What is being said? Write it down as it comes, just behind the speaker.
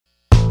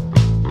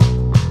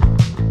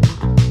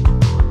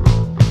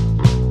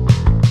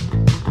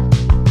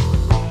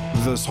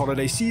This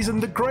holiday season,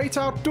 the great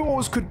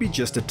outdoors could be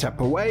just a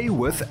tap away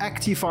with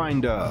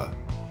ActiFinder.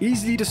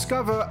 Easily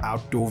discover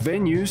outdoor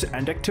venues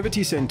and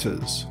activity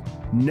centers.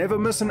 Never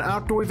miss an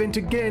outdoor event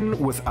again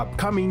with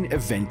upcoming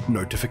event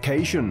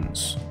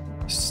notifications.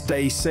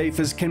 Stay safe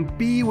as can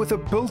be with a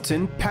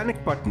built-in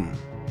panic button.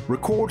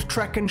 Record,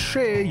 track and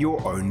share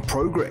your own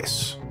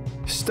progress.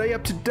 Stay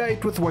up to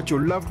date with what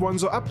your loved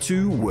ones are up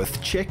to with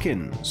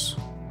check-ins.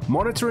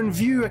 Monitor and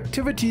view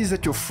activities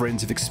that your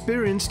friends have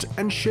experienced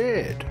and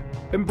shared.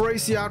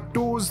 Embrace the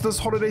outdoors this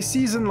holiday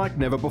season like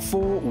never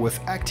before with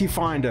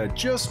ActiFinder.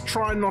 Just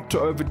try not to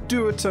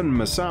overdo it and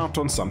miss out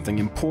on something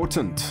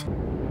important.